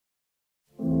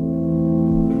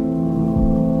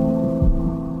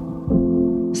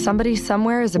Somebody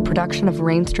Somewhere is a production of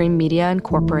Rainstream Media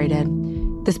Incorporated.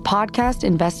 This podcast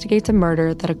investigates a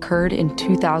murder that occurred in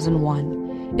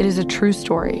 2001. It is a true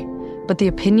story, but the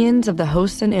opinions of the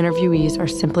hosts and interviewees are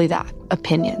simply that,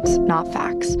 opinions, not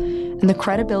facts. And the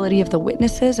credibility of the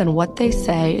witnesses and what they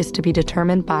say is to be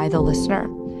determined by the listener.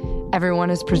 Everyone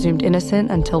is presumed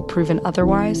innocent until proven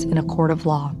otherwise in a court of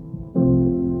law.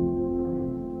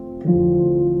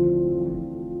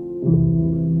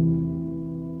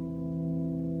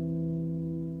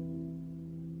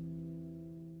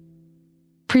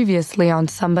 Previously on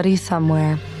Somebody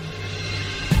Somewhere.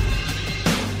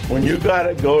 When you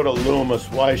gotta go to Loomis,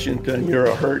 Washington, you're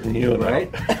a hurting unit. Right?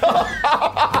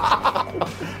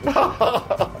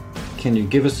 Can you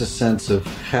give us a sense of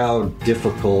how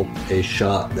difficult a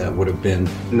shot that would have been?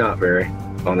 Not very,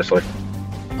 honestly.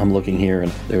 I'm looking here,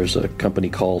 and there's a company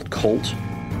called Colt.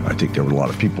 I think there were a lot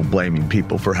of people blaming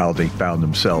people for how they found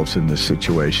themselves in this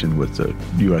situation with the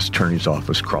U.S. Attorney's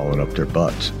Office crawling up their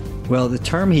butts. Well, the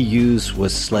term he used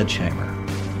was sledgehammer.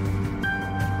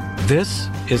 This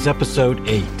is Episode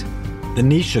 8, The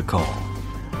Nisha Call.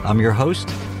 I'm your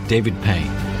host, David Payne.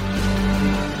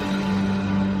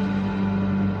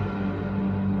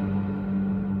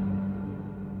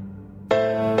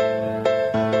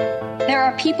 There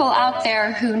are people out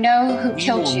there who know who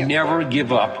killed you. We will never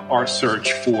give up our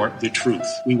search for the truth.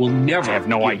 We will never I have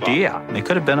no idea. They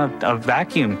could have been a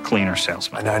vacuum cleaner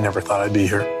salesman. I never thought I'd be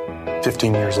here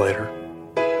 15 years later.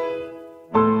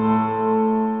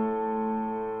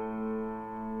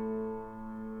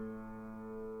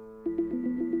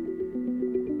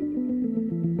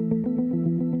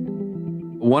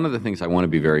 One of the things I want to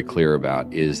be very clear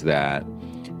about is that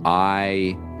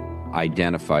I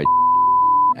identified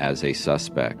as a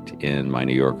suspect in my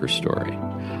New Yorker story.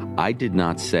 I did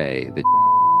not say that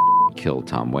killed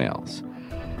Tom Wales.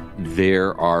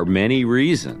 There are many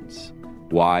reasons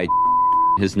why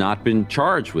has not been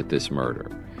charged with this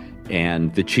murder.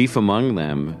 And the chief among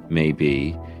them,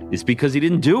 maybe, is because he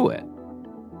didn't do it.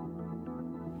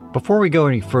 Before we go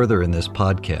any further in this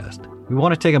podcast, we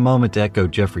want to take a moment to echo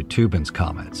Jeffrey Toobin's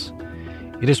comments.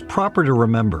 It is proper to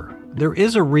remember there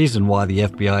is a reason why the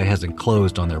FBI hasn't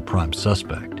closed on their prime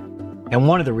suspect. And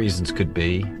one of the reasons could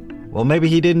be, well, maybe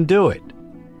he didn't do it.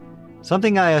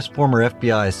 Something I asked former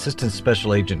FBI Assistant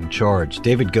Special Agent in Charge,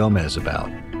 David Gomez,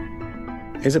 about.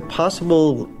 Is it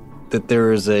possible that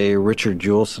there is a Richard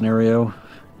Jewell scenario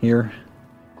here?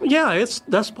 Yeah,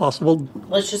 that's possible.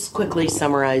 Let's just quickly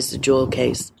summarize the Jewell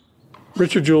case.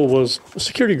 Richard Jewell was a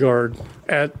security guard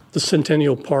at the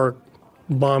Centennial Park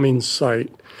bombing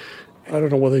site. I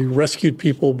don't know whether he rescued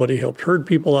people, but he helped herd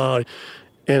people out.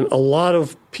 And a lot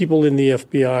of people in the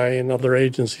FBI and other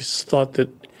agencies thought that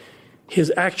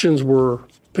his actions were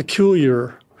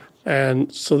peculiar.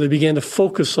 And so they began to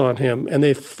focus on him, and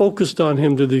they focused on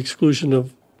him to the exclusion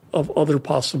of other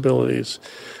possibilities.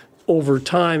 Over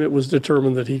time, it was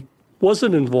determined that he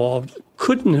wasn't involved,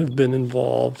 couldn't have been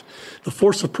involved. The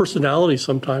force of personality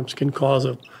sometimes can cause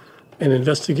an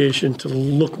investigation to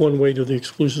look one way to the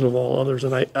exclusion of all others.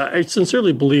 And I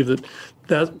sincerely believe that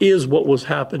that is what was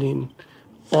happening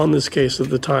on this case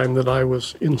at the time that I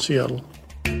was in Seattle.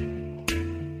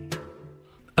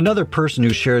 Another person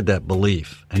who shared that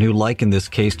belief and who likened this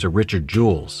case to Richard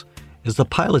Jewell's is the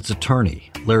pilot's attorney,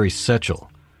 Larry Setchell.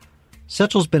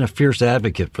 Setchell's been a fierce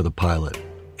advocate for the pilot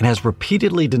and has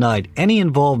repeatedly denied any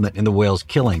involvement in the Wales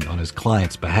killing on his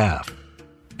client's behalf.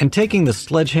 And taking the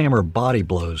sledgehammer body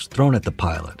blows thrown at the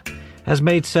pilot has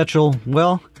made Setchell,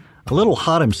 well, a little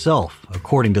hot himself,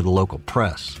 according to the local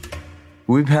press.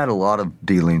 We've had a lot of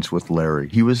dealings with Larry.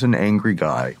 He was an angry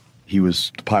guy. He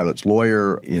was the pilot's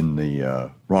lawyer in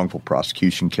the wrongful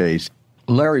prosecution case.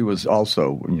 Larry was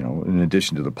also, in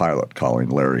addition to the pilot calling,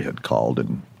 Larry had called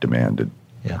and demanded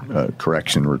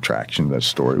correction, retraction of that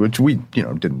story, which we,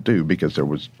 didn't do because there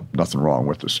was nothing wrong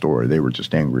with the story. They were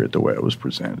just angry at the way it was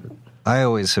presented. I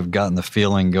always have gotten the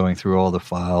feeling going through all the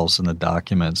files and the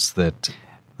documents that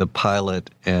the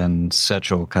pilot and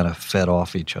Setchell kind of fed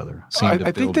off each other.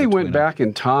 I think they went back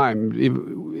in time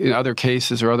in other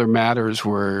cases or other matters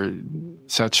where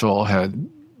Setchell had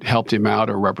helped him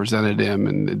out or represented him,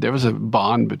 and there was a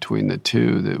bond between the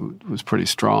two that was pretty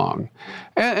strong.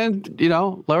 And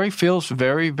Larry feels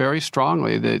very, very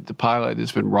strongly that the pilot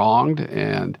has been wronged,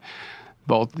 and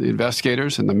both the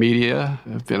investigators and the media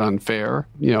have been unfair.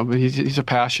 But he's a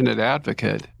passionate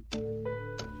advocate.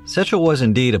 Setchell was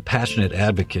indeed a passionate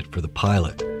advocate for the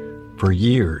pilot for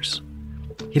years.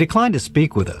 He declined to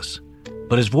speak with us,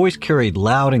 but his voice carried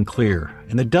loud and clear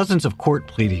in the dozens of court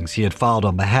pleadings he had filed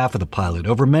on behalf of the pilot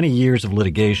over many years of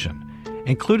litigation,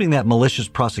 including that malicious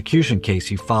prosecution case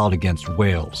he filed against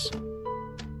Wales.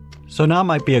 So now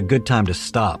might be a good time to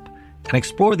stop and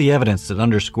explore the evidence that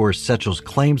underscores Sechel's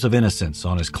claims of innocence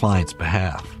on his client's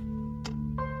behalf.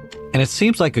 And it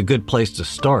seems like a good place to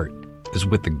start is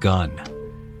with the gun.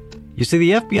 You see,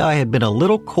 the FBI had been a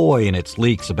little coy in its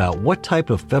leaks about what type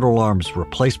of Federal Arms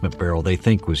replacement barrel they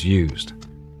think was used.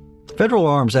 Federal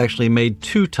Arms actually made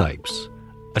two types,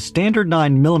 a standard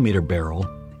 9mm barrel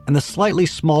and the slightly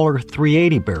smaller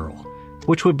 .380 barrel,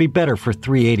 which would be better for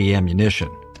 .380 ammunition.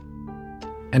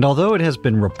 And although it has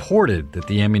been reported that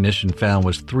the ammunition found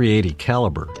was .380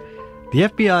 caliber, the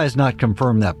FBI has not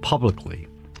confirmed that publicly,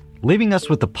 leaving us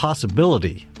with the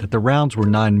possibility that the rounds were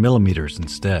 9mm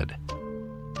instead.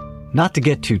 Not to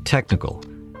get too technical,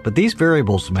 but these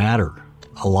variables matter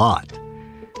a lot.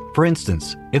 For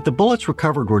instance, if the bullets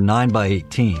recovered were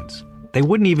 9x18s, they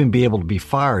wouldn't even be able to be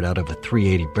fired out of a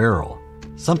 .380 barrel,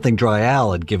 something Dry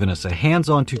Al had given us a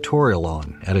hands-on tutorial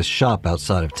on at his shop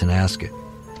outside of Tonasket.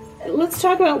 Let's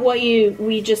talk about what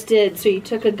we just did. So you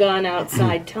took a gun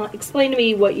outside. Explain to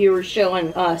me what you were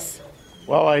showing us.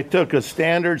 Well, I took a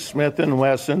standard Smith &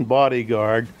 Wesson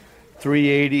Bodyguard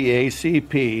 380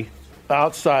 ACP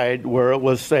outside where it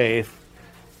was safe,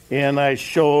 and I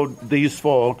showed these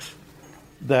folks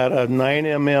that a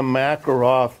 9mm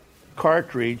Makarov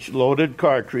cartridge, loaded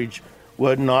cartridge,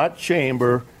 would not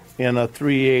chamber in a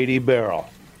 .380 barrel.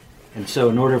 And so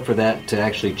in order for that to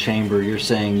actually chamber, you're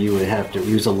saying you would have to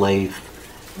use a lathe,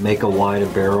 make a wider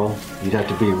barrel? You'd have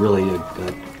to be really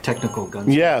a technical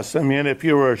gunsmith? Yes. I mean, if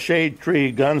you were a shade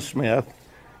tree gunsmith,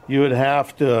 you would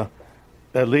have to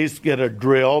at least get a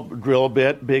drill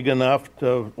bit big enough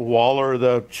to waller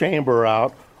the chamber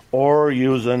out, or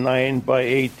use a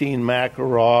 9x18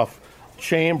 Makarov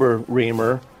chamber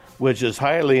reamer, which is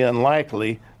highly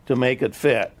unlikely to make it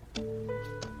fit.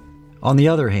 On the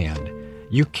other hand,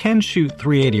 you can shoot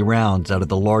 .380 rounds out of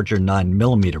the larger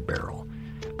 9mm barrel,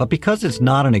 but because it's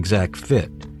not an exact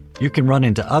fit, you can run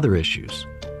into other issues,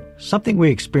 something we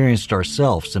experienced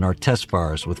ourselves in our test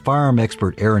fires with firearm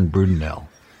expert Aaron Brudenell.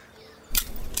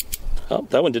 Oh,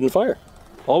 that one didn't fire.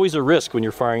 Always a risk when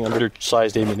you're firing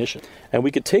undersized ammunition. And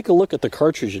we could take a look at the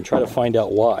cartridge and try to find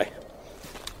out why.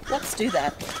 Let's do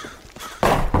that.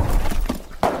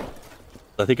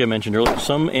 I think I mentioned earlier,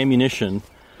 some ammunition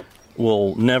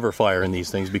will never fire in these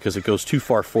things because it goes too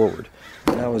far forward.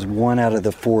 That was one out of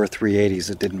the 4 380s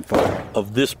that didn't fire.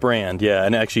 Of this brand, yeah.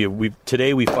 And actually,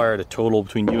 today we fired a total,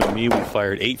 between you and me, we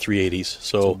fired 8 380s.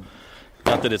 So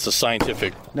not that it's a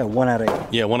scientific... No, 1 out of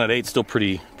 8. Yeah, 1 out of 8 is still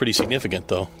pretty significant,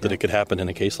 though, that it could happen in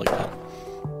a case like that.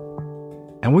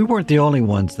 And we weren't the only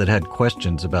ones that had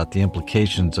questions about the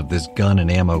implications of this gun and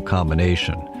ammo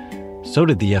combination. So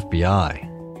did the FBI.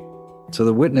 So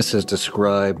the witnesses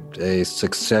described a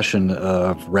succession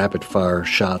of rapid-fire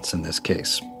shots in this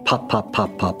case. Pop, pop,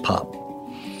 pop, pop, pop.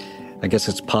 I guess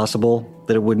it's possible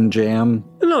that it wouldn't jam?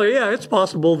 No, yeah, it's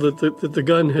possible that the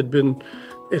gun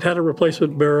had a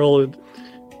replacement barrel.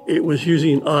 It was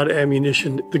using odd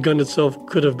ammunition. The gun itself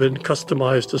could have been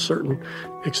customized to a certain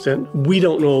extent. We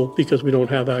don't know because we don't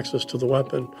have access to the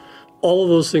weapon. All of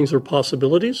those things are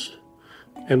possibilities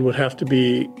and would have to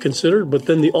be considered, but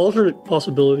then the alternate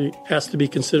possibility has to be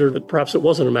considered that perhaps it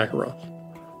wasn't a Makarov.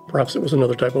 Perhaps it was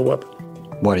another type of weapon.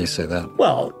 Why do you say that?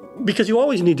 Well, because you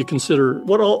always need to consider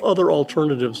what all other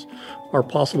alternatives are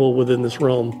possible within this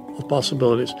realm of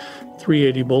possibilities.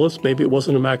 380 bullets, maybe it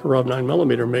wasn't a Makarov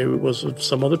 9mm, maybe it was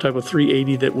some other type of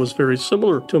 380 that was very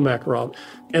similar to a Makarov.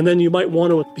 And then you might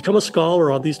want to become a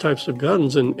scholar on these types of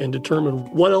guns and determine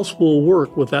what else will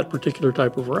work with that particular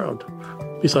type of round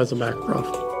besides the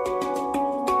Makarov.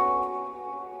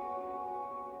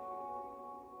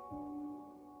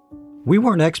 We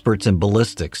weren't experts in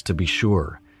ballistics, to be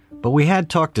sure, but we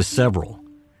had talked to several.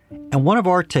 And one of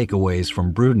our takeaways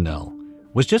from Brudenell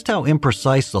was just how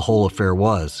imprecise the whole affair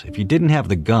was if you didn't have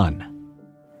the gun.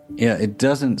 Yeah, it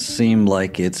doesn't seem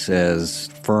like it's as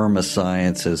firm a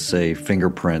science as, say,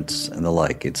 fingerprints and the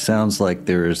like. It sounds like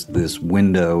there's this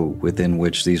window within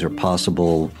which these are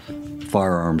possible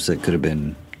firearms that could have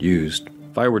been used.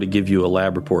 If I were to give you a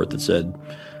lab report that said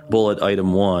bullet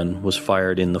item 1 was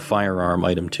fired in the firearm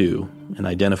item 2 and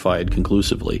identified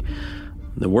conclusively,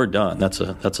 then we're done. That's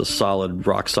a solid,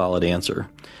 rock-solid answer.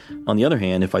 On the other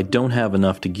hand, if I don't have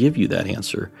enough to give you that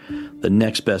answer, the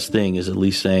next best thing is at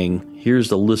least saying, here's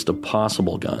the list of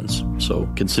possible guns. So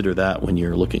consider that when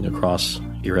you're looking across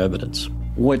your evidence.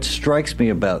 What strikes me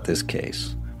about this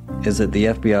case is that the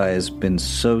FBI has been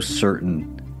so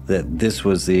certain that this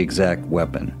was the exact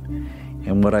weapon.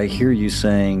 And what I hear you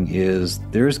saying is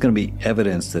there's going to be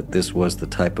evidence that this was the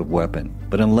type of weapon.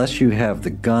 But unless you have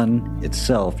the gun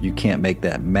itself, you can't make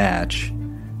that match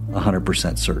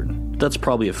 100% certain. That's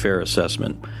probably a fair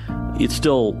assessment. it's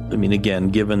still, I mean, again,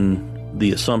 given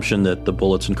the assumption that the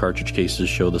bullets and cartridge cases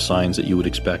show the signs that you would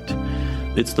expect,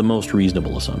 it's the most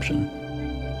reasonable assumption.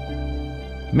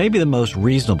 Maybe the most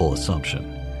reasonable assumption.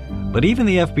 But even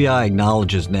the FBI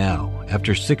acknowledges now,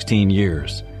 after 16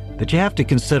 years, that you have to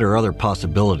consider other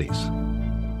possibilities.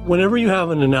 Whenever you have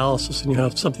an analysis and you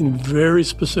have something very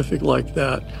specific like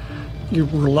that, you're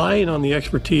relying on the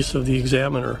expertise of the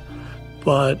examiner,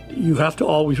 but you have to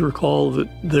always recall that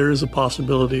there is a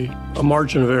possibility, a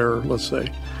margin of error, let's say,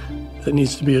 that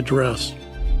needs to be addressed.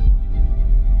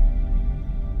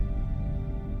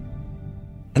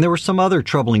 And there were some other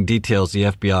troubling details the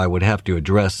FBI would have to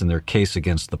address in their case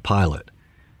against the pilot.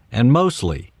 And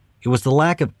mostly, it was the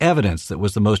lack of evidence that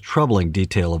was the most troubling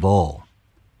detail of all.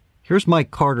 Here's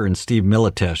Mike Carter and Steve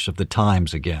Militesh of the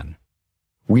Times again.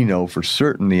 We know for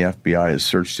certain the FBI has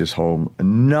searched his home a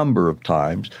number of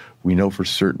times. We know for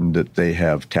certain that they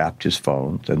have tapped his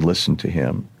phone and listened to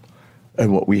him.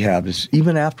 And what we have is,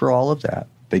 even after all of that,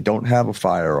 they don't have a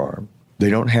firearm. They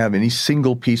don't have any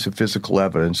single piece of physical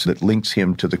evidence that links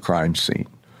him to the crime scene.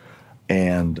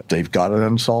 And they've got an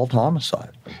unsolved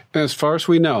homicide. As far as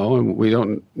we know, and we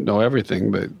don't know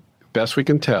everything, but best we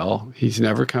can tell, he's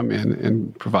never come in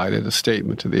and provided a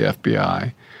statement to the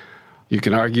FBI. You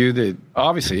can argue that,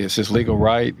 obviously, it's his legal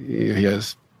right. He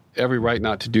has every right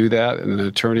not to do that, and an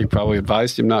attorney probably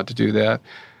advised him not to do that.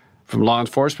 From law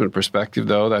enforcement perspective,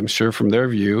 though, I'm sure from their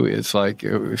view, it's like,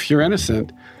 if you're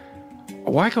innocent,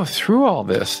 why go through all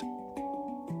this?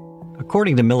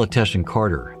 According to Militesh and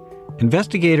Carter,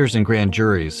 investigators and grand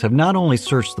juries have not only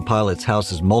searched the pilot's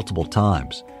houses multiple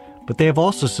times, but they have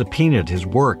also subpoenaed his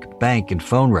work, bank, and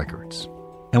phone records.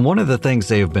 And one of the things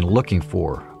they have been looking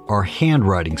for are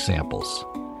handwriting samples.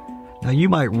 Now, you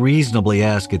might reasonably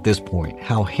ask at this point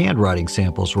how handwriting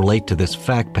samples relate to this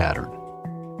fact pattern.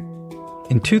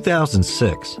 In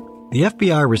 2006, the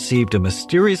FBI received a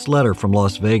mysterious letter from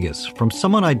Las Vegas from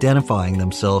someone identifying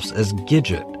themselves as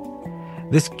Gidget.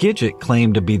 This Gidget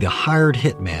claimed to be the hired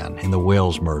hitman in the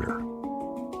Wales murder.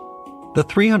 The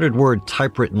 300-word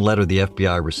typewritten letter the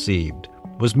FBI received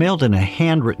was mailed in a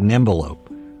handwritten envelope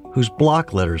whose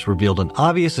block letters revealed an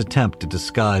obvious attempt to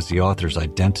disguise the author's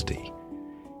identity.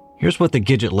 Here's what the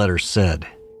Gidget letter said.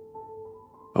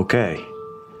 Okay,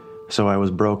 so I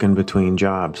was broken between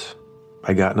jobs.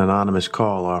 I got an anonymous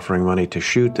call offering money to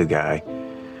shoot the guy,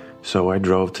 so I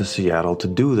drove to Seattle to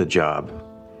do the job.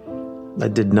 I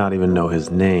did not even know his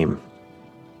name.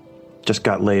 Just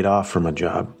got laid off from a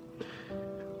job.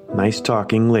 Nice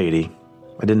talking lady.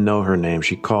 I didn't know her name.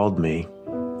 She called me,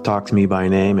 talked to me by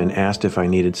name, and asked if I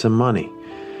needed some money.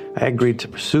 I agreed to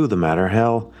pursue the matter.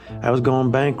 Hell, I was going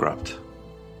bankrupt.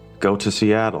 Go to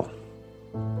Seattle.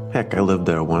 Heck, I lived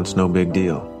there once, no big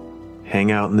deal.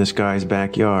 Hang out in this guy's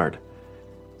backyard.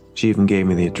 She even gave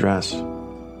me the address.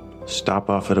 Stop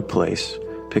off at a place,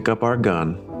 pick up our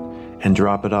gun, and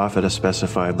drop it off at a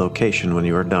specified location when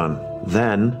you are done.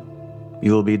 Then,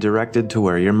 you will be directed to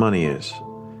where your money is.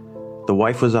 The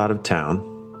wife was out of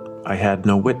town. I had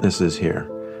no witnesses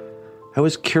here. I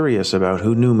was curious about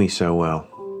who knew me so well.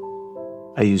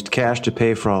 I used cash to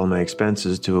pay for all my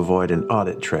expenses to avoid an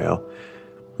audit trail.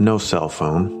 No cell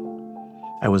phone.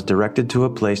 I was directed to a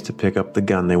place to pick up the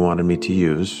gun they wanted me to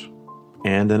use,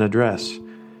 and an address.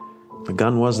 The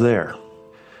gun was there.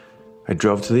 I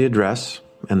drove to the address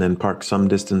and then parked some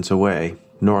distance away,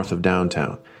 north of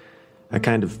downtown. I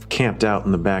kind of camped out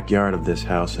in the backyard of this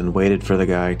house and waited for the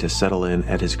guy to settle in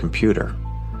at his computer.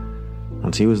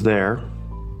 Once he was there,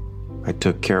 I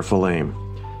took careful aim.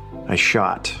 I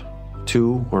shot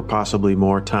 2 or possibly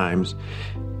more times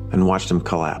and watched him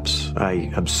collapse.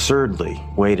 I absurdly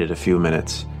waited a few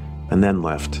minutes and then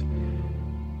left.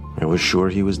 I was sure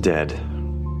he was dead.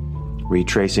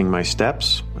 Retracing my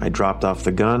steps, I dropped off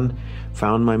the gun,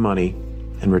 found my money,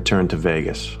 and returned to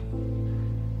Vegas.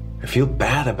 I feel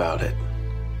bad about it,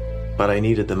 but I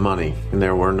needed the money, and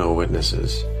there were no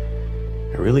witnesses.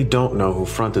 I really don't know who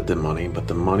fronted the money, but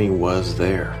the money was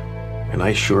there, and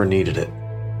I sure needed it.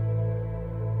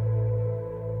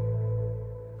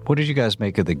 What did you guys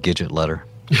make of the Gidget letter?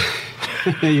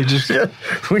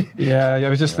 Yeah, I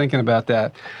was just thinking about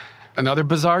that. Another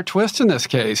bizarre twist in this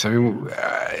case. I mean,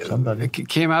 it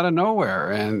came out of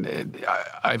nowhere, and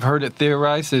I've heard it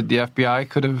theorized that the FBI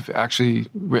could have actually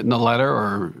written the letter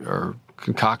or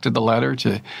concocted the letter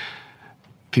to.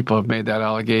 People have made that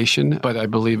allegation, but I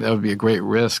believe that would be a great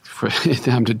risk for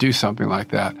them to do something like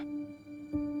that.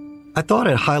 I thought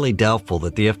it highly doubtful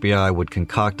that the FBI would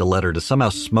concoct a letter to somehow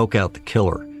smoke out the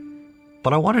killer,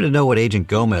 but I wanted to know what Agent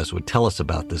Gomez would tell us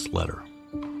about this letter.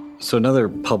 So another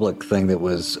public thing that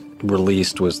was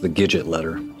released was the Gidget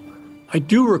letter. I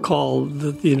do recall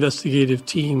that the investigative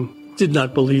team did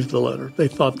not believe the letter. They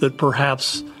thought that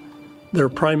perhaps their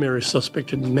primary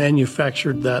suspect had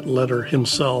manufactured that letter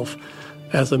himself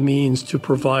as a means to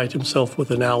provide himself with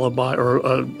an alibi or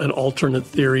an alternate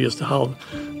theory as to how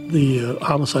the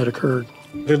homicide occurred.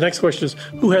 The next question is,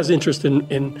 who has interest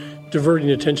in diverting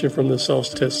attention from themselves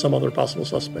to some other possible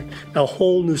suspect? Now, a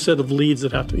whole new set of leads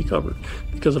that have to be covered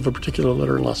because of a particular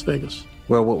letter in Las Vegas.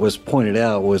 Well, what was pointed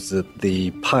out was that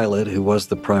the pilot, who was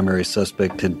the primary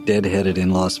suspect, had deadheaded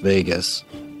in Las Vegas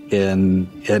and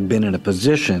had been in a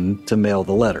position to mail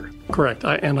the letter. Correct,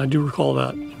 and I do recall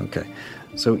that. Okay.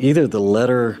 So either the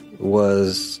letter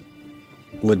was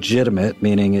legitimate,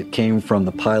 meaning it came from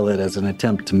the pilot as an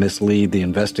attempt to mislead the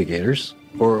investigators,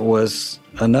 or it was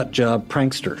a nutjob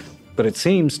prankster. But it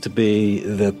seems to be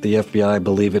that the FBI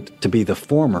believe it to be the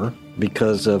former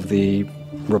because of the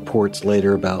reports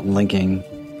later about linking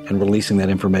and releasing that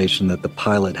information that the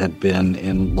pilot had been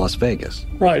in Las Vegas.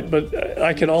 Right, but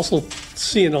I can also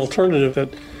see an alternative that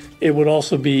it would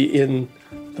also be in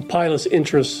the pilot's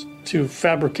interest to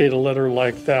fabricate a letter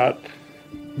like that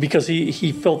because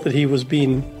he felt that he was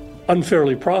being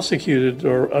unfairly prosecuted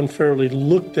or unfairly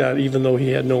looked at even though he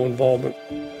had no involvement.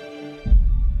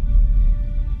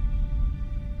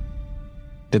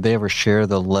 Did they ever share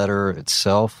the letter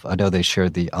itself? I know they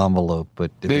shared the envelope,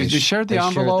 but they shared the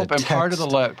envelope and part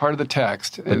of the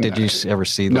text. But did you ever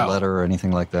see the letter or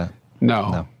anything like that?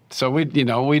 No. So we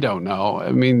don't know.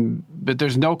 I mean, but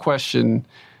there's no question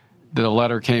that a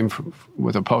letter came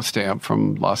with a post stamp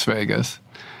from Las Vegas,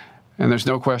 and there's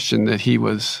no question that he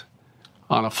was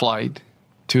on a flight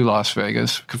to Las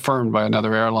Vegas, confirmed by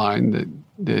another airline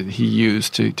that he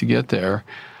used to get there.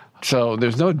 So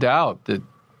there's no doubt that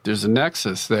there's a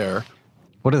nexus there.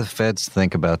 What do the feds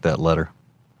think about that letter?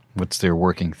 What's their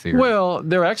working theory? Well,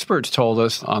 their experts told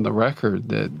us on the record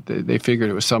that they figured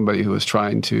it was somebody who was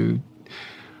trying to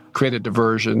create a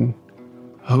diversion,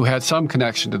 who had some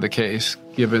connection to the case,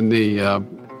 given the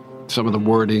some of the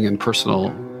wording and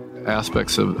personal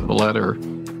aspects of the letter.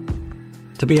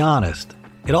 To be honest,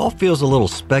 it all feels a little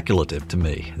speculative to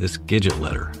me, this Gidget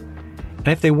letter. And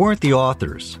if they weren't the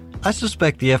authors, I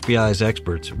suspect the FBI's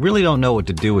experts really don't know what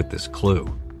to do with this clue.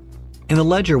 In the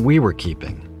ledger we were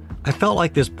keeping, I felt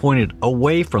like this pointed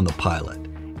away from the pilot,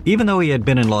 even though he had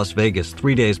been in Las Vegas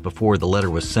 3 days before the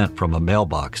letter was sent from a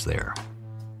mailbox there.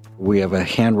 We have a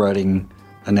handwriting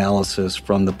analysis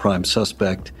from the prime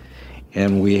suspect,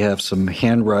 and we have some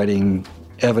handwriting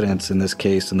evidence in this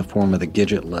case in the form of the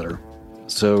Gidget letter.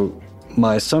 So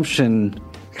my assumption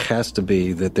has to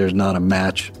be that there's not a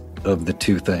match of the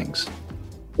two things.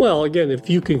 Well, again, if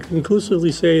you can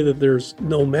conclusively say that there's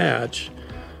no match,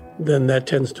 then that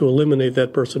tends to eliminate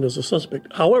that person as a suspect.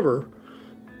 However,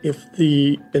 if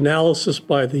the analysis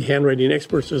by the handwriting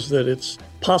experts is that it's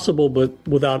possible but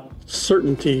without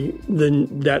certainty, then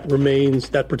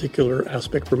that particular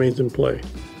aspect remains in play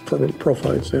from a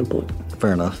profiling standpoint.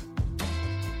 Fair enough.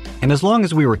 And as long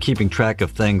as we were keeping track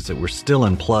of things that were still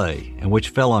in play and which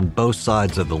fell on both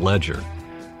sides of the ledger,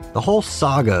 the whole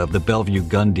saga of the Bellevue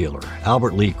gun dealer,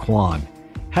 Albert Lee Quan,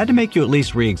 had to make you at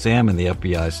least re-examine the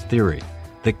FBI's theory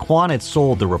that Quan had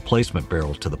sold the replacement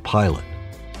barrel to the pilot.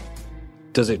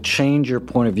 Does it change your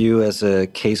point of view as a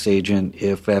case agent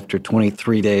if after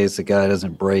 23 days the guy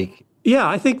doesn't break? Yeah,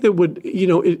 I think that would,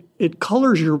 it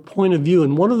colors your point of view.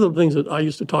 And one of the things that I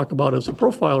used to talk about as a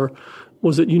profiler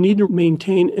was that you need to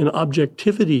maintain an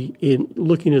objectivity in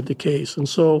looking at the case. And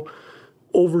so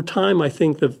over time, I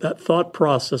think that thought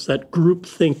process, that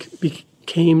groupthink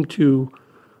came to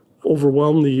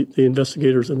overwhelm the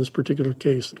investigators in this particular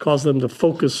case. It caused them to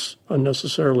focus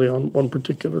unnecessarily on one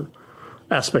particular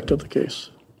aspect of the case.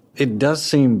 It does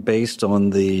seem, based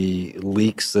on the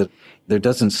leaks, that there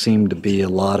doesn't seem to be a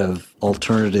lot of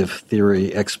alternative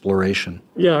theory exploration.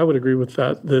 Yeah, I would agree with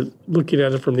that looking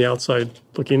at it from the outside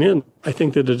looking in, I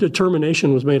think that a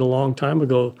determination was made a long time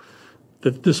ago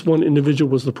that this one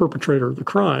individual was the perpetrator of the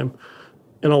crime,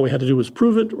 and all we had to do was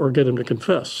prove it or get him to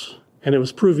confess. And it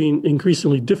was proving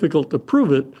increasingly difficult to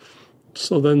prove it,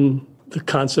 so then the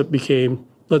concept became,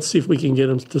 let's see if we can get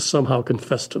him to somehow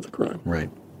confess to the crime. Right.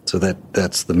 So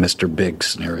that's the Mr. Big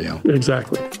scenario.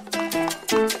 Exactly.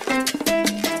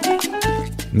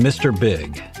 Mr.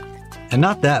 Big. And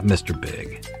not that Mr.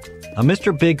 Big. A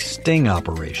Mr. Big sting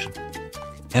operation.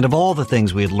 And of all the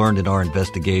things we had learned in our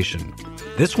investigation,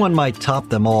 this one might top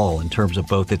them all in terms of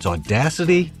both its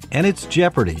audacity and its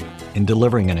jeopardy in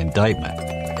delivering an indictment.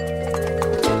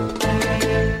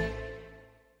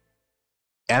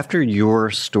 After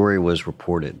your story was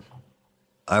reported,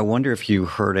 I wonder if you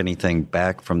heard anything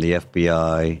back from the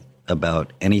FBI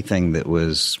about anything that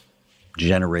was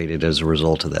generated as a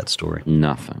result of that story.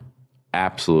 Nothing.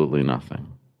 Absolutely nothing.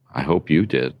 I hope you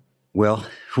did. Well,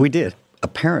 we did.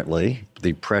 Apparently,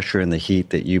 the pressure and the heat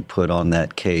that you put on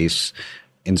that case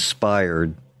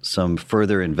inspired some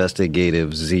further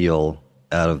investigative zeal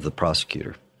out of the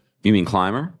prosecutor. You mean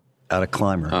Clymer? Out of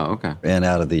Clymer. Oh, okay. And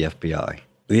out of the FBI.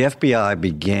 The FBI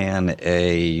began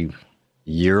a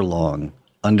year-long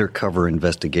undercover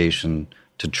investigation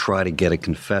to try to get a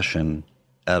confession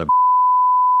out of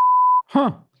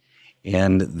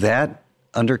And that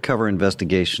undercover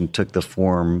investigation took the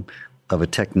form of a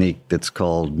technique that's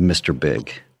called Mr.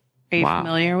 Big. Are you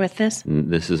familiar with this?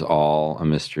 This is all a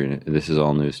mystery. This is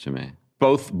all news to me.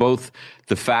 Both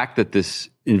the fact that this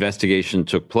investigation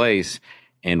took place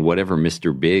and whatever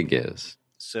Mr. Big is.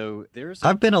 So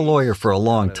I've been a lawyer for a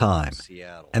long time,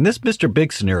 and this Mr.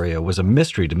 Big scenario was a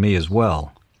mystery to me as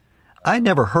well. I had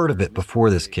never heard of it before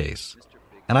this case,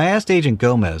 and I asked Agent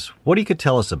Gomez what he could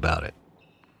tell us about it.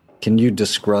 Can you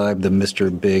describe the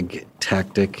Mr. Big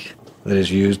tactic that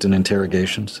is used in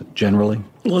interrogations generally?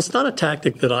 Well, it's not a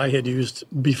tactic that I had used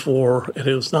before, and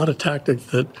it was not a tactic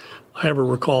that I ever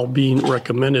recall being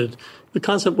recommended. The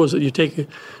concept was that you take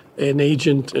an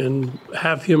agent and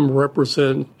have him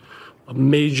represent a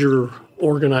major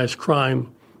organized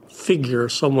crime figure,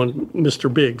 someone,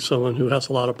 Mr. Big, someone who has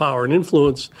a lot of power and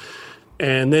influence,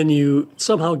 and then you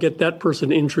somehow get that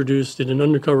person introduced in an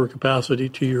undercover capacity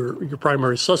to your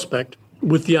primary suspect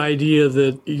with the idea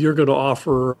that you're going to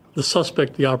offer the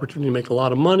suspect the opportunity to make a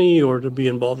lot of money or to be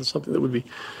involved in something that would be,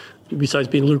 besides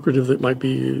being lucrative, that might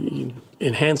be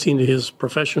enhancing to his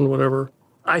profession, whatever.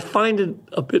 I find it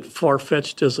a bit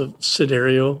far-fetched as a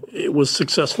scenario. It was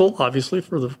successful, obviously,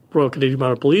 for the Royal Canadian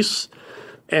Mounted Police,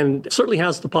 and certainly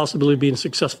has the possibility of being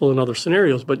successful in other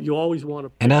scenarios, but you always want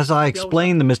to... And as I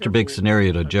explained the Mr. Big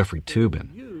scenario to Jeffrey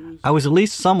Toobin, I was at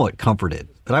least somewhat comforted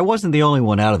that I wasn't the only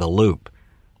one out of the loop.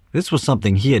 This was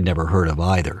something he had never heard of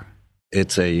either.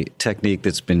 It's a technique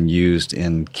that's been used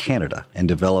in Canada and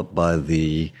developed by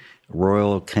the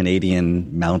Royal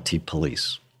Canadian Mounted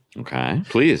Police. Okay.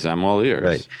 Please, I'm all ears.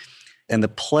 Right. And the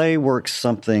play works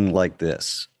something like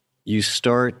this. You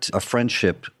start a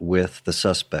friendship with the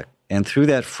suspect, and through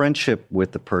that friendship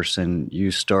with the person,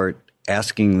 you start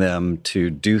asking them to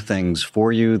do things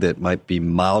for you that might be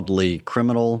mildly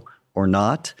criminal or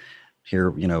not.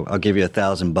 Here, I'll give you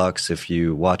 $1,000 if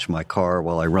you watch my car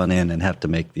while I run in and have to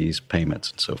make these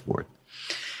payments and so forth.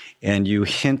 And you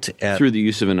hint at... Through the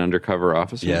use of an undercover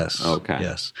officer? Yes. Okay.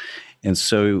 Yes. And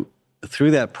so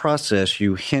through that process,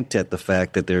 you hint at the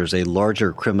fact that there's a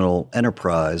larger criminal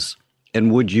enterprise,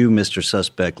 and would you, Mr.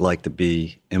 Suspect, like to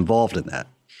be involved in that?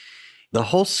 The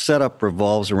whole setup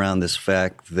revolves around this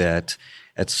fact that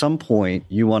at some point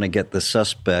you want to get the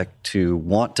suspect to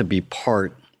want to be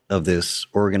part of this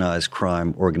organized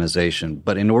crime organization.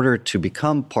 But in order to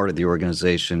become part of the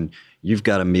organization, you've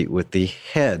got to meet with the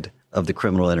head of the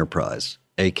criminal enterprise,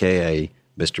 a.k.a.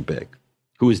 Mr. Big.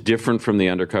 Who is different from the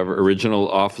undercover original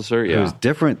officer? Yeah. Who's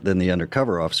different than the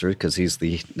undercover officer because he's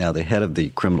now the head of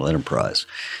the criminal enterprise.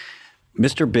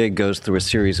 Mr. Big goes through a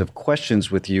series of questions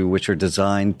with you which are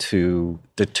designed to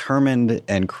determine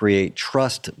and create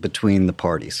trust between the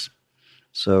parties.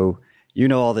 So you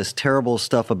know all this terrible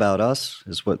stuff about us,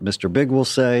 is what Mr. Big will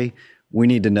say. We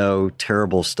need to know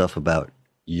terrible stuff about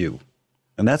you.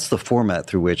 And that's the format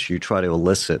through which you try to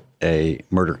elicit a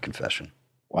murder confession.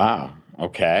 Wow.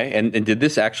 Okay. And did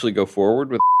this actually go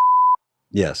forward with?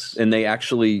 Yes. And they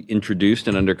actually introduced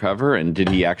an undercover, and did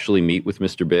he actually meet with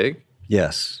Mr. Big?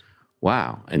 Yes.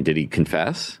 Wow. And did he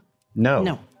confess? No.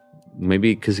 No.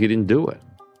 Maybe because he didn't do it.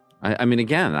 I mean,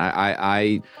 again,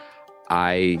 I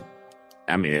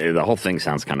mean, the whole thing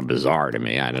sounds kind of bizarre to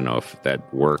me. I don't know if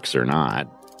that works or not.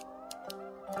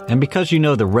 And because you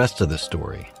know the rest of the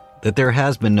story, that there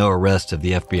has been no arrest of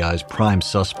the FBI's prime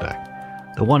suspect,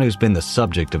 the one who's been the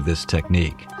subject of this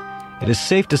technique, it is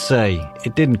safe to say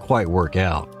it didn't quite work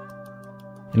out.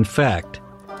 In fact,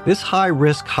 this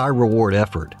high-risk, high-reward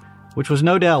effort, which was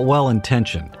no doubt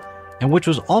well-intentioned, and which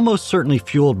was almost certainly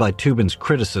fueled by Toobin's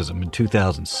criticism in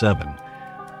 2007,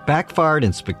 backfired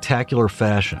in spectacular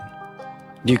fashion.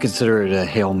 Do you consider it a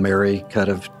Hail Mary kind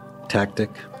of tactic?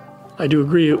 I do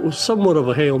agree. It was somewhat of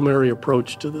a Hail Mary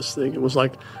approach to this thing. It was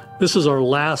like, this is our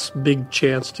last big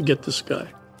chance to get this guy.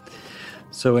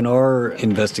 So in our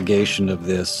investigation of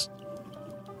this,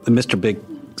 the Mr. Big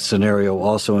scenario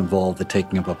also involved the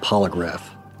taking of a polygraph,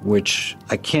 which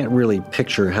I can't really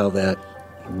picture how that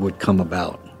would come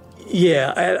about.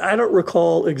 Yeah, I don't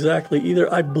recall exactly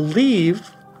either. I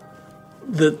believe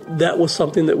that was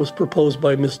something that was proposed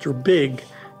by Mr. Big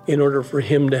in order for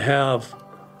him to have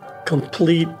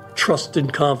complete trust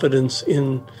and confidence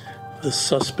in the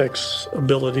suspect's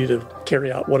ability to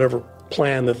carry out whatever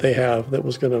plan that they have that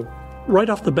was going to right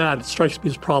off the bat, it strikes me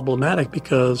as problematic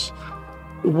because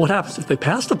what happens if they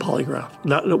pass the polygraph?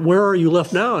 Now, where are you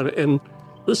left now? And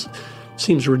this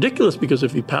seems ridiculous because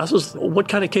if he passes, what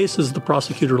kind of case is the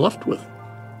prosecutor left with?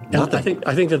 Nothing.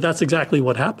 I think that's exactly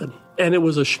what happened. And it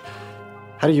was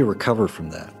How do you recover from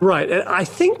that? Right. And I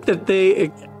think that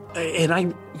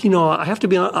I have to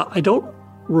be honest, I don't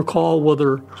recall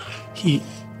whether he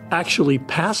actually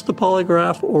passed the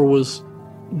polygraph or was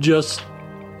just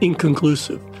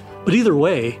inconclusive. But either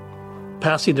way,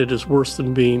 passing it is worse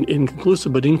than being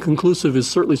inconclusive. But inconclusive is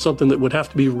certainly something that would have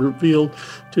to be revealed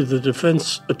to the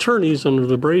defense attorneys under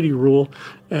the Brady rule.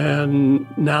 And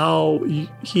now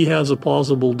he has a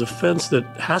plausible defense that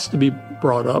has to be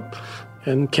brought up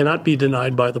and cannot be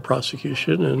denied by the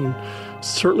prosecution, and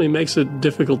certainly makes it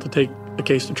difficult to take a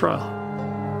case to trial.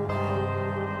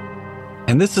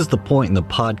 And this is the point in the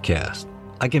podcast.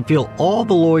 I can feel all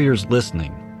the lawyers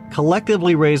listening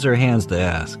collectively raise their hands to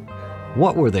ask,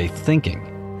 what were they thinking?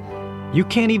 You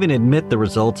can't even admit the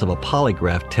results of a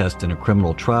polygraph test in a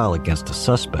criminal trial against a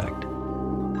suspect.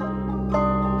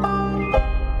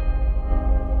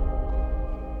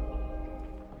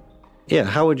 Yeah,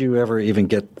 how would you ever even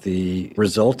get the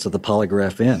results of the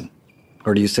polygraph in?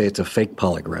 Or do you say it's a fake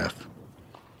polygraph?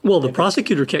 Well, the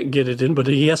prosecutor can't get it in, but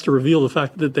he has to reveal the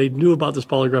fact that they knew about this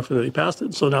polygraph and that he passed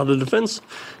it. So now the defense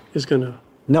is going to...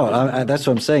 No, that's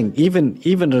what I'm saying. Even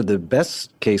under the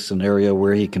best case scenario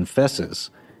where he confesses,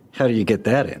 how do you get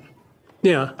that in?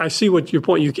 Yeah, I see what your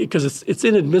point, because it's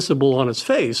inadmissible on its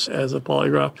face as a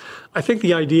polygraph. I think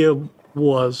the idea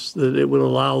was that it would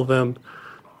allow them,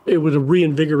 it would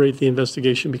reinvigorate the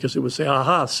investigation because it would say,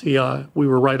 aha, see, we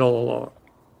were right all along.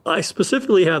 I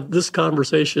specifically had this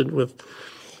conversation with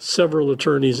several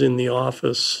attorneys in the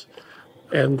office,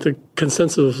 and the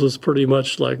consensus was pretty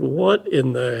much like, what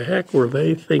in the heck were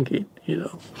they thinking,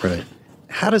 Right.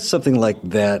 How does something like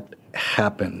that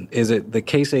happen? Is it the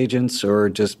case agents or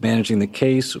just managing the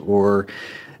case, or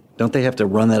don't they have to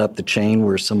run that up the chain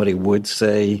where somebody would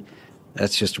say,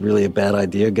 that's just really a bad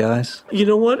idea, guys? You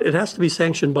know what? It has to be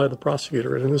sanctioned by the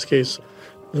prosecutor. And in this case,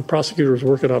 the prosecutor is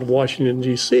working out of Washington,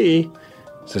 D.C.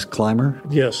 Is this Clymer?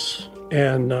 Yes.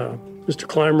 And Mr.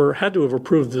 Clymer had to have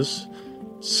approved this.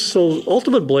 So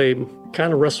ultimate blame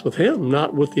kind of rests with him,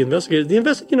 not with the investigator.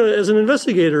 As an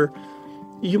investigator,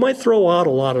 you might throw out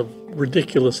a lot of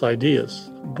ridiculous ideas.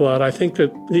 But I think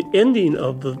that the ending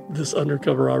of this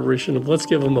undercover operation of let's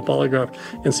give him a polygraph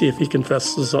and see if he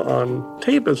confesses on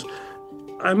tape is,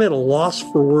 I'm at a loss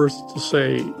for words to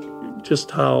say just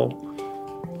how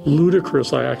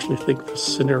ludicrous I actually think this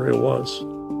scenario was.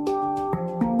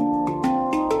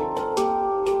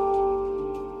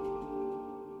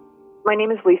 My name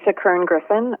is Lisa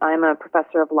Kern-Griffin. I'm a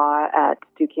professor of law at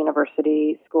Duke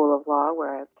University School of Law,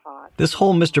 where I've taught. This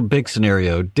whole Mr. Big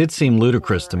scenario did seem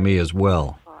ludicrous to me as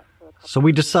well. So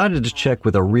we decided to check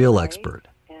with a real expert,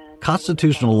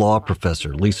 constitutional law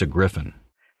professor Lisa Griffin.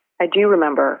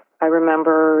 I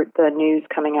remember the news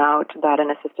coming out that an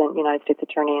assistant United States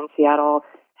attorney in Seattle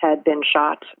had been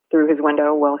shot through his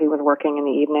window while he was working in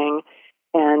the evening,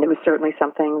 and it was certainly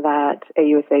something that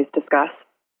AUSAs discuss.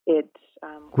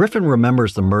 Griffin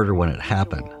remembers the murder when it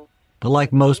happened, but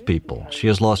like most people, she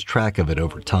has lost track of it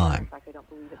over time.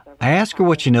 I ask her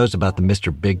what she knows about the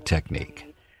Mr. Big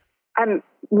technique. I'm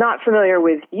not familiar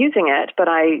with using it, but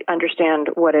I understand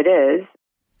what it is.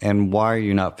 And why are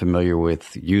you not familiar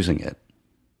with using it?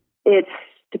 It's,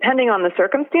 depending on the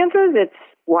circumstances, it's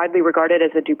widely regarded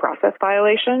as a due process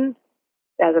violation.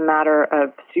 As a matter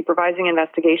of supervising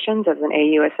investigations as an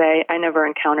AUSA, I never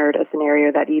encountered a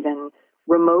scenario that even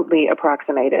remotely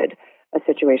approximated a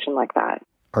situation like that.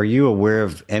 Are you aware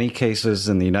of any cases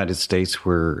in the United States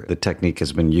where the technique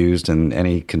has been used and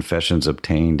any confessions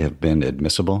obtained have been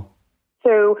admissible?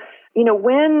 So,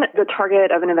 when the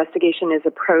target of an investigation is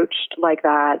approached like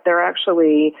that, there are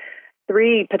actually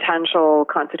 3 potential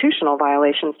constitutional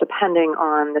violations depending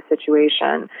on the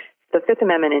situation. The Fifth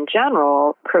Amendment in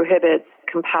general prohibits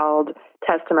compelled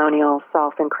testimonial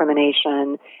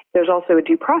self-incrimination. There's also a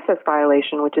due process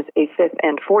violation, which is a Fifth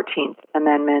and 14th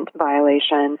Amendment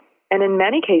violation. And in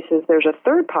many cases, there's a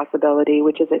third possibility,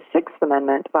 which is a Sixth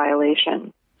Amendment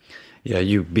violation. Yeah,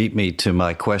 you beat me to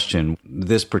my question.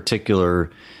 This particular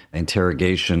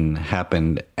interrogation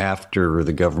happened after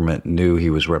the government knew he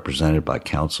was represented by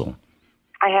counsel.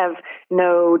 I have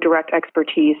no direct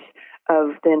expertise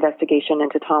of the investigation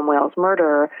into Tom Wales'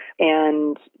 murder,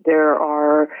 and there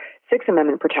are Sixth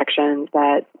Amendment protections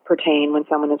that pertain when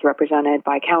someone is represented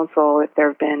by counsel if there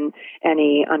have been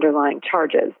any underlying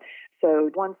charges. So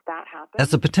once that happens... As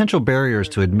the potential barriers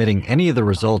to admitting any of the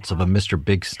results of a Mr.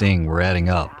 Big sting were adding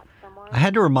up, I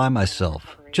had to remind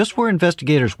myself just where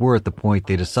investigators were at the point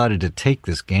they decided to take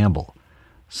this gamble,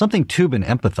 something Toobin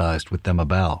empathized with them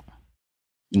about.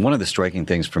 One of the striking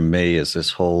things for me is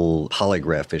this whole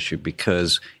polygraph issue,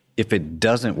 because if it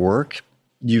doesn't work,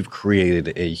 you've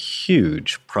created a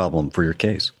huge problem for your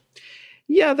case.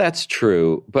 Yeah, that's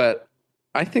true, but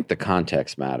I think the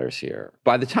context matters here.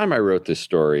 By the time I wrote this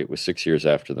story, it was 6 years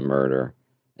after the murder,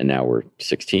 and now we're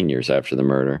 16 years after the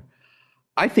murder.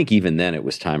 I think even then it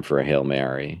was time for a Hail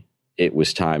Mary. It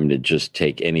was time to just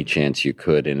take any chance you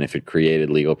could, and if it created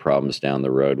legal problems down the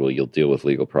road, well, you'll deal with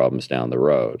legal problems down the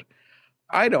road.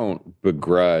 I don't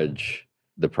begrudge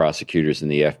the prosecutors and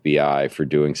the FBI for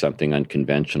doing something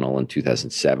unconventional in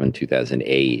 2007,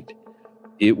 2008.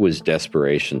 It was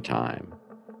desperation time.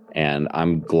 And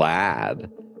I'm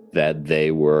glad that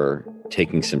they were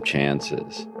taking some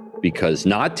chances, because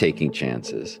not taking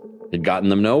chances had gotten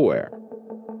them nowhere.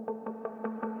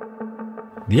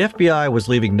 The FBI was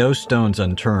leaving no stones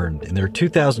unturned in their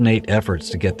 2008 efforts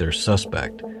to get their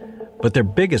suspect. But their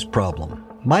biggest problem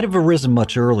might have arisen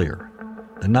much earlier,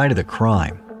 the night of the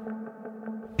crime.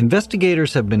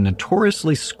 Investigators have been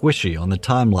notoriously squishy on the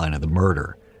timeline of the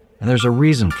murder, and there's a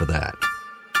reason for that.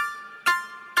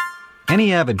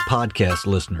 Any avid podcast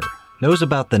listener knows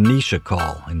about the Nisha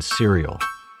call in Serial.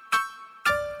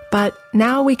 But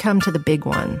now we come to the big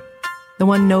one, the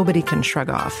one nobody can shrug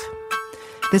off.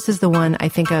 This is the one I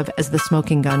think of as the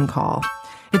smoking gun call.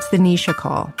 It's the Nisha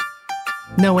call.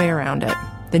 No way around it.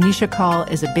 The Nisha call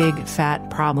is a big, fat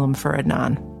problem for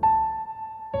Adnan.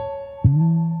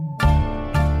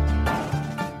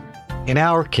 In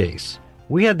our case,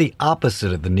 we had the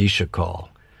opposite of the Nisha call,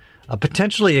 a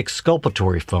potentially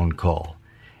exculpatory phone call,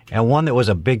 and one that was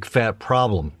a big fat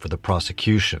problem for the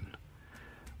prosecution.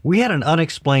 We had an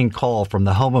unexplained call from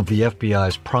the home of the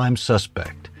FBI's prime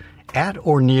suspect, at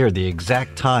or near the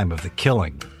exact time of the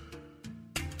killing.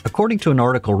 According to an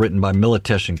article written by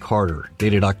Militesh and Carter,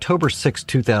 dated October 6,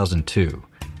 2002,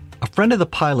 a friend of the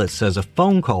pilot says a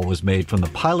phone call was made from the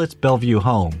pilot's Bellevue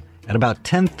home at about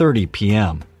 10:30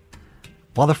 p.m.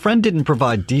 While the friend didn't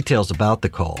provide details about the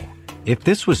call, if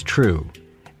this was true,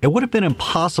 it would have been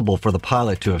impossible for the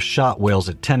pilot to have shot Wales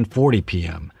at 10:40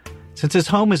 p.m., since his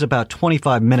home is about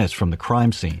 25 minutes from the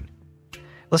crime scene.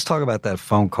 Let's talk about that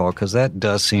phone call, because that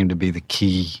does seem to be the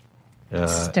key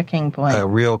sticking point. A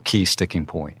real key sticking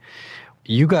point.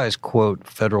 You guys quote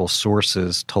federal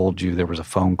sources told you there was a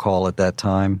phone call at that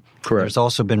time. Correct. There's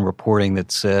also been reporting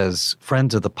that says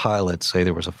friends of the pilot say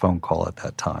there was a phone call at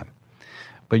that time.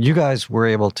 But you guys were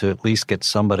able to at least get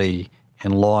somebody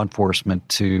in law enforcement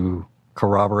to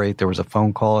corroborate there was a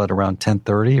phone call at around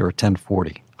 10:30 or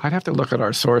 10:40. I'd have to look at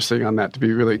our sourcing on that to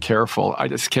be really careful. I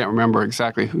just can't remember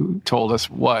exactly who told us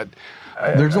what.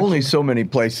 There's only so many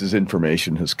places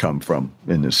information has come from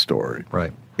in this story.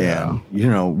 Right. And,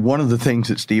 one of the things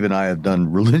that Steve and I have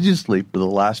done religiously for the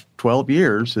last 12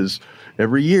 years is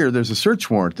every year there's a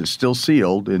search warrant that's still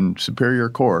sealed in Superior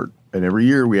Court. And every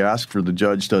year we ask for the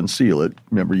judge to unseal it.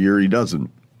 Every year he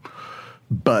doesn't.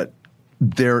 But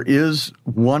there is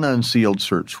one unsealed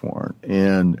search warrant.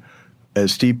 And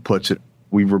as Steve puts it,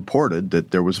 we reported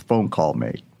that there was a phone call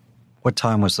made. What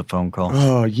time was the phone call?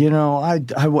 Oh,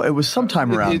 it was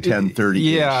sometime around 10:30.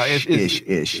 Yeah,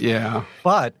 ish. Yeah.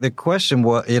 But the question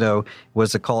was,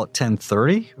 was the call at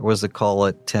 10:30 or was the call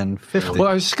at 10:50? Well,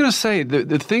 I was just going to say,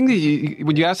 the thing that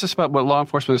when you asked us about what law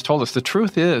enforcement has told us, the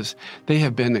truth is they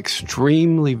have been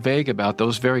extremely vague about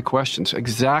those very questions.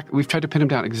 We've tried to pin them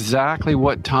down exactly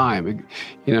what time,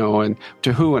 and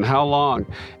to who and how long.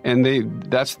 And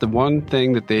that's the one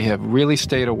thing that they have really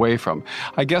stayed away from.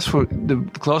 I guess the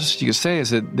closest you could say is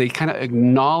that they kind of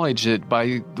acknowledge it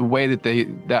by the way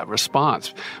that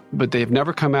response, but they've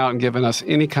never come out and given us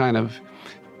any kind of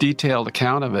detailed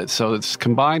account of it. So it's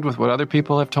combined with what other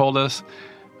people have told us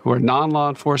who are non-law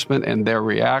enforcement and their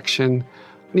reaction.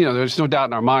 There's no doubt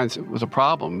in our minds it was a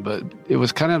problem, but it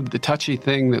was kind of the touchy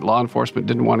thing that law enforcement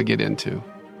didn't want to get into.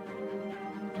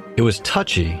 It was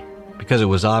touchy because it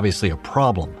was obviously a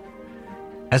problem.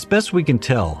 As best we can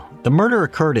tell, the murder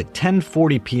occurred at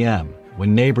 10:40 p.m.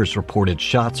 when neighbors reported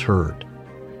shots heard.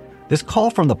 This call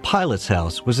from the pilot's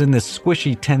house was in this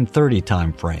squishy 10:30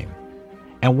 time frame,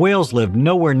 and Wales lived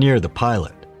nowhere near the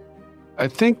pilot. I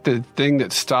think the thing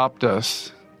that stopped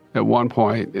us at one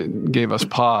point and gave us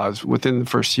pause within the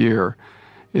first year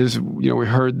is, we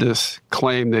heard this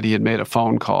claim that he had made a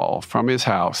phone call from his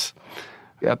house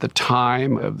at the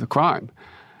time of the crime.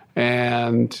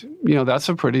 And, that's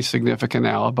a pretty significant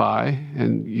alibi,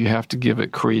 and you have to give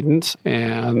it credence,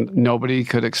 and nobody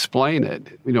could explain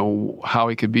it, how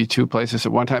he could be two places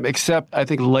at one time, except I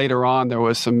think later on there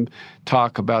was some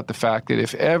talk about the fact that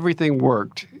if everything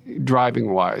worked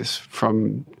driving-wise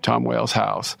from Tom Wales'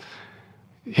 house,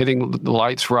 hitting the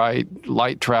lights right,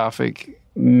 light traffic,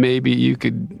 maybe you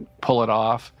could pull it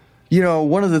off? You know,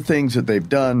 one of the things that they've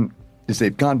done is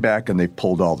they've gone back and they've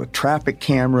pulled all the traffic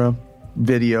camera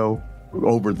video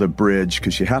over the bridge,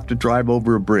 because you have to drive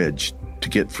over a bridge to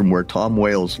get from where Tom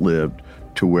Wales lived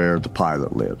to where the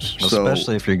pilot lives.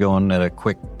 Especially if you're going at a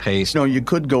quick pace. You know, you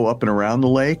could go up and around the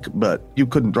lake, but you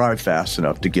couldn't drive fast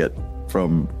enough to get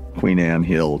from Queen Anne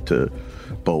Hill to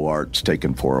Beaux Arts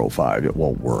taking 405. It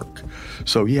won't work.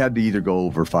 So he had to either go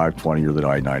over 520 or the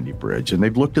I-90 bridge. And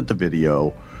they've looked at the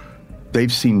video.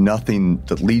 They've seen nothing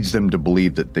that leads them to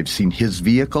believe that they've seen his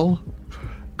vehicle.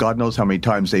 God knows how many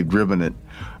times they've driven it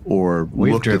or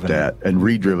looked at that and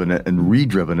redriven it and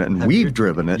redriven it, and we've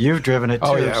driven it. You've driven it too.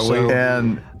 Oh, yeah.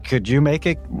 And could you make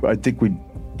it? I think we've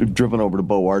driven over to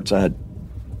Beaux Arts. I don't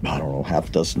know, half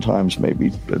a dozen times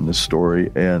maybe in this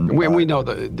story. And we know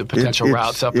the potential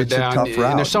routes up and down. It's a tough route.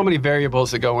 And there's so many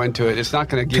variables that go into it. It's not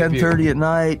going to give 10:30 at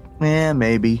night,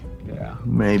 maybe. Yeah.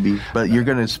 Maybe. But you're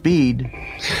going to speed.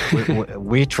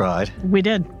 We tried. We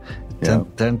did.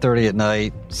 10:30 at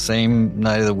night, same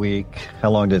night of the week.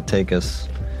 How long did it take us?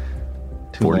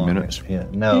 40 minutes. Yeah.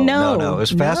 No. It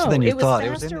was faster than you thought.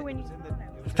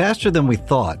 Faster than we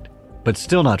thought, but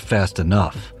still not fast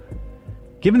enough.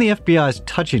 Given the FBI's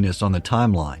touchiness on the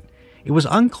timeline, it was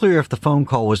unclear if the phone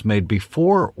call was made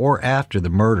before or after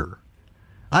the murder.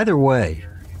 Either way,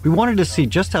 we wanted to see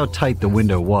just how tight the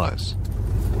window was.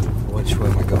 Which way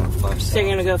am I going? 5 south? So you're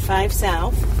going to go 5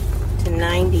 south to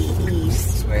 90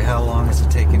 east. Wait, how long is it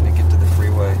taking to get to the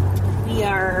freeway? We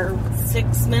are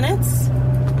 6 minutes.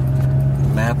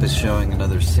 The map is showing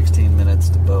another 16 minutes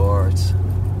to Beaux Arts.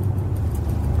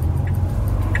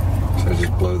 Should I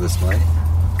just blow this light?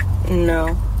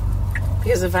 No.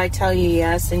 Because if I tell you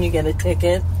yes, then you get a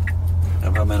ticket.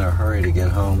 If I'm in a hurry to get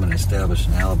home and establish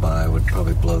an alibi, I would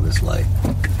probably blow this light.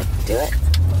 Do it.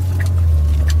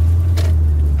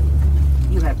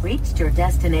 You have reached your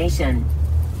destination.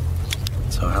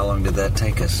 So how long did that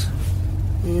take us?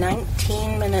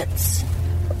 19 minutes.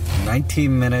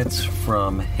 19 minutes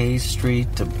from Hayes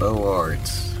Street to Beaux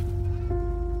Arts.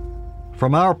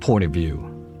 From our point of view,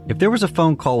 if there was a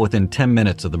phone call within 10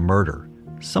 minutes of the murder,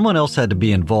 someone else had to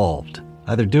be involved,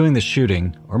 either doing the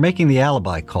shooting or making the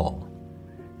alibi call.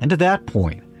 And to that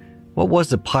point, what was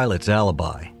the pilot's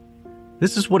alibi?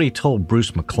 This is what he told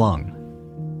Bruce McClung.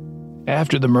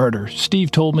 After the murder, Steve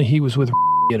told me he was with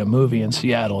at a movie in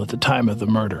Seattle at the time of the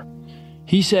murder.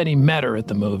 He said he met her at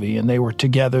the movie and they were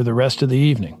together the rest of the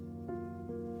evening.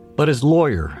 But his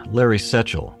lawyer, Larry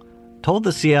Setchell, told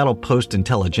the Seattle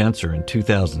Post-Intelligencer in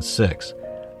 2006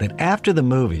 that after the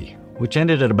movie, which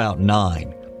ended at about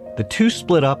 9, the two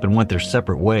split up and went their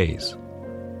separate ways.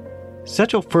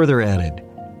 Setchell further added,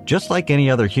 just like any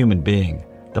other human being,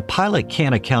 the pilot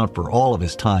can't account for all of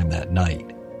his time that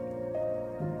night.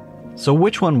 So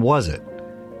which one was it?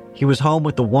 He was home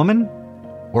with the woman,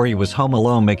 or he was home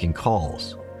alone making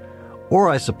calls? Or,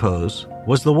 I suppose,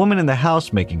 was the woman in the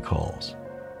house making calls?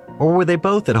 Or were they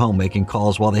both at home making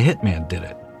calls while the hitman did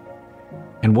it?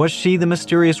 And was she the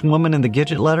mysterious woman in the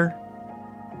Gidget letter?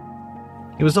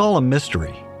 It was all a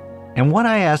mystery. And when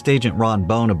I asked Agent Ron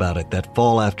Bone about it that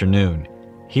fall afternoon,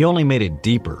 he only made it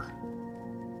deeper.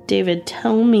 David,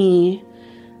 tell me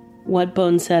what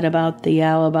Bone said about the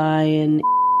alibi and...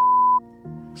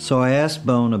 So I asked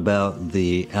Bone about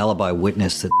the alibi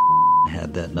witness that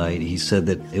had that night. He said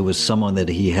that it was someone that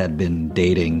he had been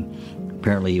dating.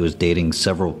 Apparently he was dating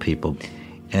several people.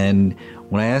 And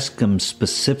when I asked him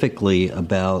specifically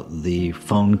about the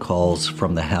phone calls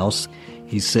from the house,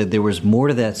 he said there was more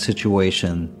to that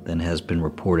situation than has been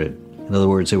reported. In other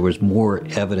words, there was more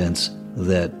evidence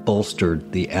that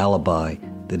bolstered the alibi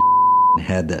that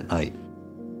had that night.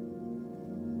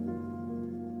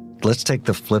 Let's take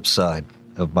the flip side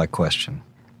of my question.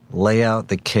 Lay out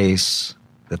the case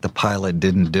that the pilot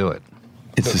didn't do it.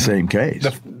 It's the same case.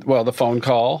 The phone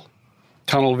call,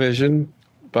 tunnel vision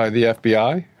by the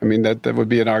FBI. I mean, that would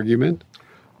be an argument.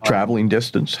 Traveling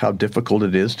distance, how difficult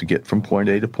it is to get from point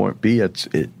A to point B.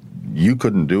 You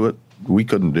couldn't do it. We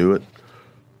couldn't do it.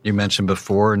 You mentioned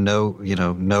before, no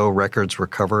records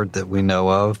recovered that we know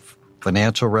of.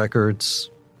 Financial records,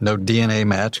 no DNA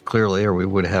match, clearly, or we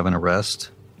would have an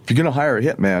arrest. If you're going to hire a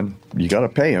hitman, you got to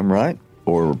pay him, right?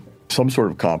 Or some sort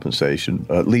of compensation,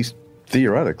 at least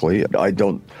theoretically. It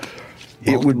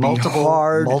would be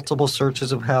hard. Multiple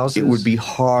searches of houses. It would be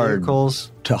hard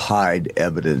vehicles. To hide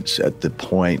evidence at the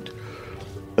point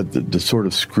of the sort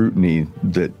of scrutiny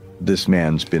that this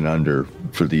man's been under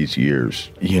for these years.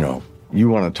 You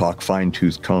want to talk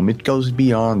fine-tooth comb. It goes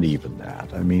beyond even that.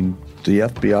 I mean, The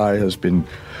FBI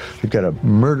they've got a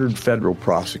murdered federal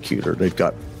prosecutor. They've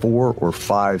got 4 or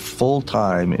 5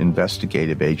 full-time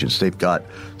investigative agents. They've got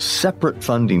separate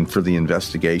funding for the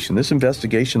investigation. This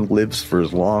investigation lives for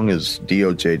as long as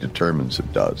DOJ determines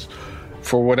it does.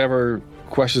 For whatever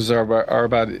questions are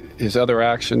about his other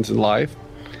actions in life,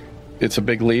 it's a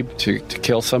big leap to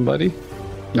kill somebody.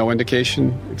 No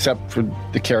indication except for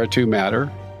the Caratu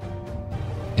matter.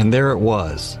 And there it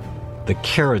was, the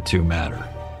Caratu matter.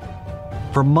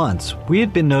 For months, we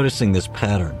had been noticing this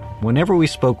pattern whenever we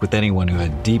spoke with anyone who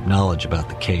had deep knowledge about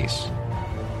the case.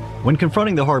 When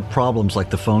confronting the hard problems like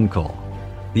the phone call,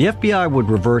 the FBI would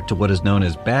revert to what is known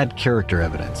as bad character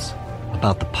evidence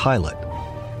about the pilot.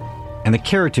 And the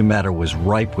Caratu matter was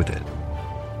ripe with it,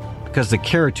 because the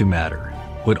Caratu matter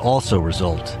would also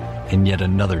result in yet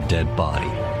another dead body.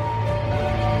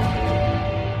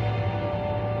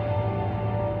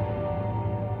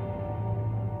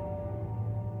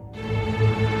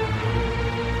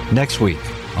 Next week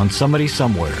on Somebody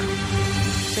Somewhere.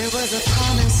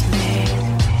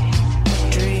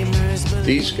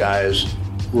 These guys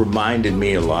reminded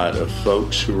me a lot of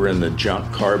folks who were in the junk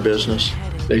car business.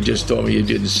 They just told me you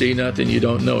didn't see nothing, you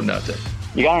don't know nothing.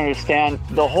 You gotta understand,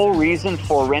 the whole reason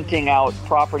for renting out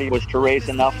property was to raise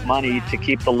enough money to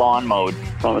keep the lawn mowed.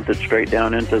 Plummeted straight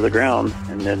down into the ground,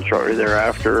 and then shortly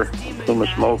thereafter, a plume of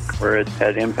smoke where it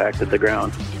had impacted the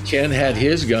ground. Ken had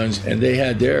his guns, and they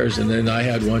had theirs, and then I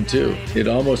had one too. It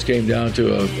almost came down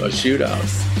to a shootout.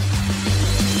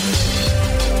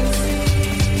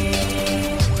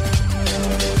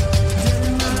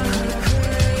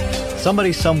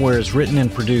 Somebody Somewhere is written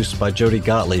and produced by Jody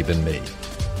Gottlieb and me.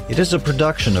 It is a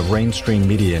production of Rainstream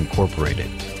Media Incorporated.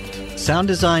 Sound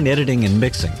design, editing, and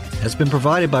mixing has been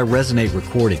provided by Resonate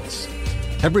Recordings.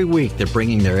 Every week they're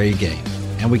bringing their A game,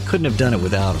 and we couldn't have done it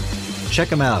without them. Check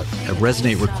them out at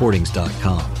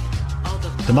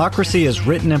resonaterecordings.com. Democracy is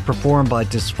written and performed by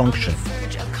Dysfunction,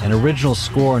 and original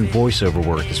score and voiceover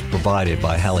work is provided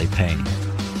by Hallie Payne.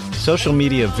 Social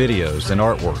media videos and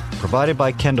artwork provided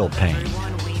by Kendall Payne.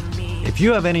 If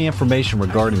you have any information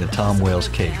regarding the Tom Wales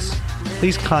case,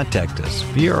 please contact us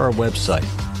via our website,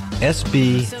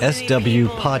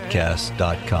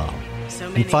 sbswpodcast.com.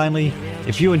 And finally,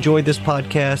 if you enjoyed this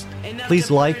podcast,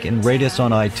 please like and rate us on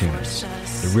iTunes.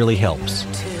 It really helps.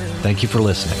 Thank you for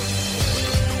listening.